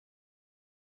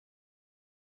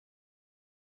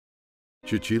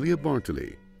Cecilia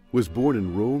Bartoli was born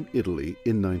in Rome, Italy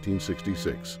in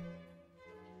 1966.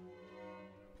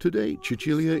 Today,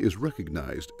 Cecilia is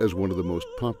recognized as one of the most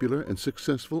popular and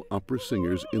successful opera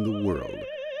singers in the world.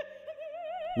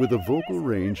 With a vocal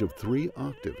range of 3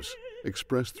 octaves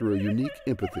expressed through a unique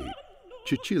empathy,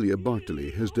 Cecilia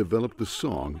Bartoli has developed the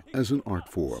song as an art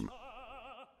form.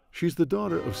 She's the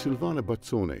daughter of Silvana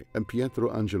Bazzone and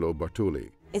Pietro Angelo Bartoli.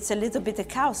 It's a little bit of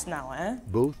chaos now, eh?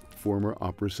 Both former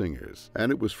opera singers,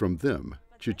 and it was from them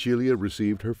Cecilia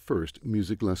received her first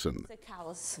music lesson. It's a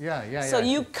chaos. Yeah. So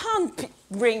you can't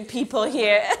bring people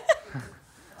here.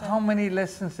 How many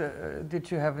lessons did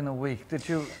you have in a week? Did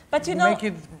you, make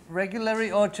it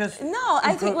regularly or just... No,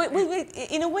 I think we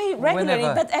in a way regularly,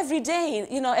 Whenever. but every day,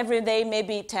 every day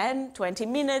maybe 10, 20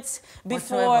 minutes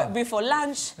before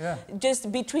lunch,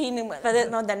 just between,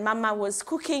 then Mama was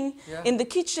cooking in the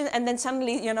kitchen and then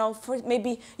suddenly,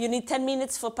 maybe you need 10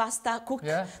 minutes for pasta cooked.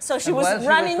 Yeah. So she was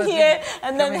running here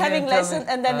and then having lessons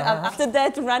and then after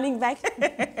that running back.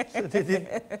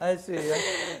 I see, yeah.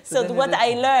 So what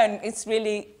I learned, it's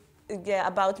really,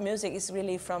 about music is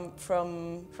really from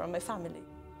my family.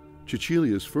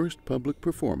 Cecilia's first public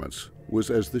performance was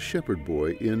as the shepherd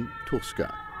boy in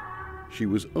Tosca. She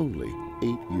was only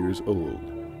 8 years old.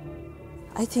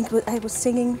 I think I was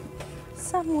singing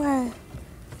somewhere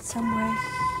here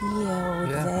or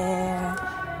there.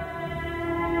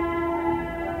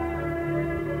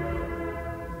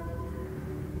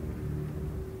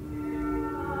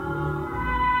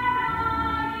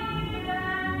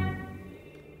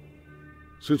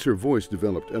 Since her voice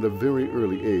developed at a very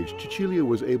early age, Cecilia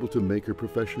was able to make her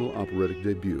professional operatic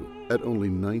debut at only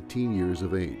 19 years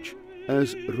of age,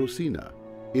 as Rosina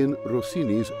in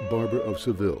Rossini's Barber of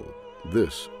Seville.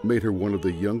 This made her one of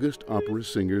the youngest opera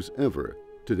singers ever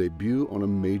to debut on a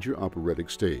major operatic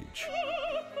stage.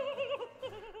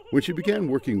 When she began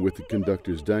working with the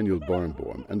conductors Daniel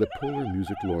Barenboim and the Polar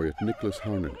music laureate Nicholas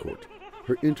Harnoncourt,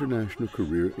 her international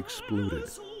career exploded,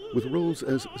 with roles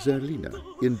as Zerlina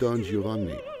in Don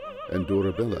Giovanni and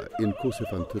Dorabella in Cose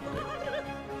fan tutte.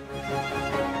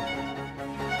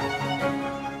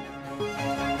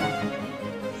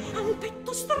 Al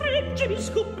petto stringe, mi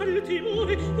scopre il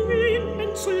timore,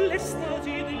 immenso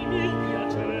l'estasi del mio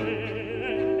piacere.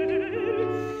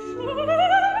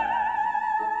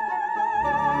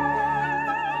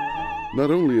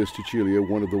 Not only is Cecilia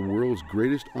one of the world's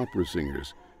greatest opera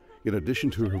singers, in addition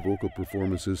to her vocal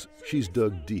performances, she's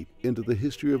dug deep into the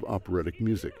history of operatic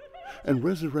music and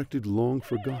resurrected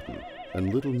long-forgotten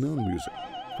and little-known music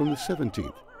from the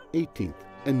 17th, 18th,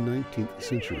 and 19th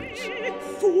centuries.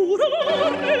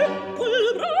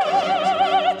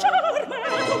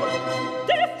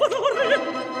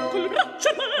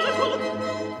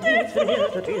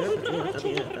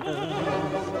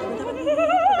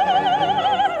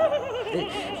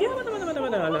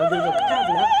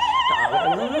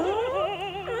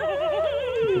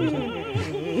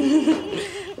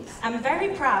 I'm very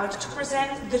proud to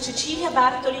present the Cecilia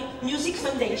Bartoli Music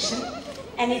Foundation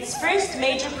and its first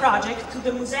major project to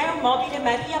the Museo Mobile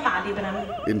Maria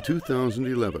Malibran. In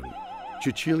 2011,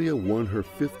 Cecilia won her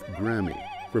 5th Grammy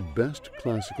for Best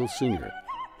Classical Singer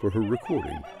for her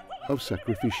recording of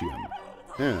Sacrificium.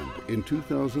 And in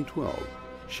 2012,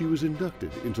 she was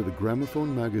inducted into the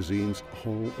Gramophone magazine's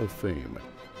Hall of Fame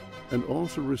and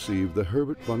also received the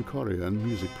Herbert von Karajan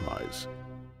Music Prize.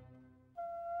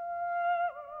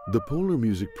 The Polar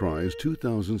Music Prize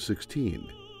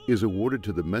 2016 is awarded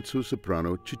to the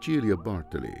mezzo-soprano Cecilia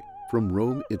Bartoli from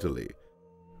Rome, Italy.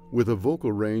 With a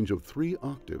vocal range of 3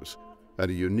 octaves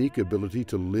and a unique ability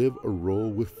to live a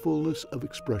role with fullness of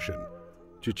expression,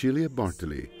 Cecilia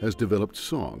Bartoli has developed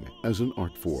song as an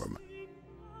art form.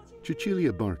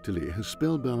 Cecilia Bartoli has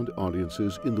spellbound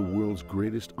audiences in the world's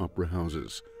greatest opera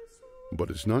houses,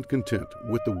 but is not content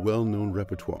with the well-known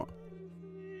repertoire.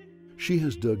 She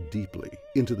has dug deeply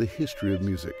into the history of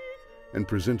music and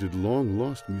presented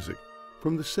long-lost music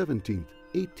from the 17th,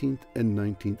 18th, and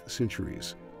 19th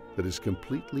centuries that is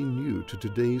completely new to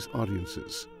today's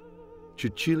audiences.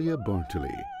 Cecilia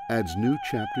Bartoli adds new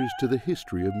chapters to the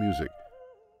history of music,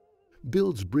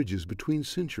 builds bridges between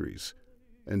centuries,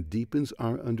 and deepens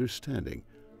our understanding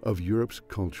of Europe's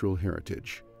cultural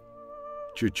heritage.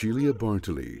 Cecilia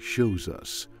Bartoli shows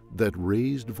us that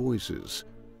raised voices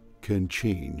can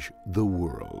change the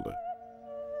world.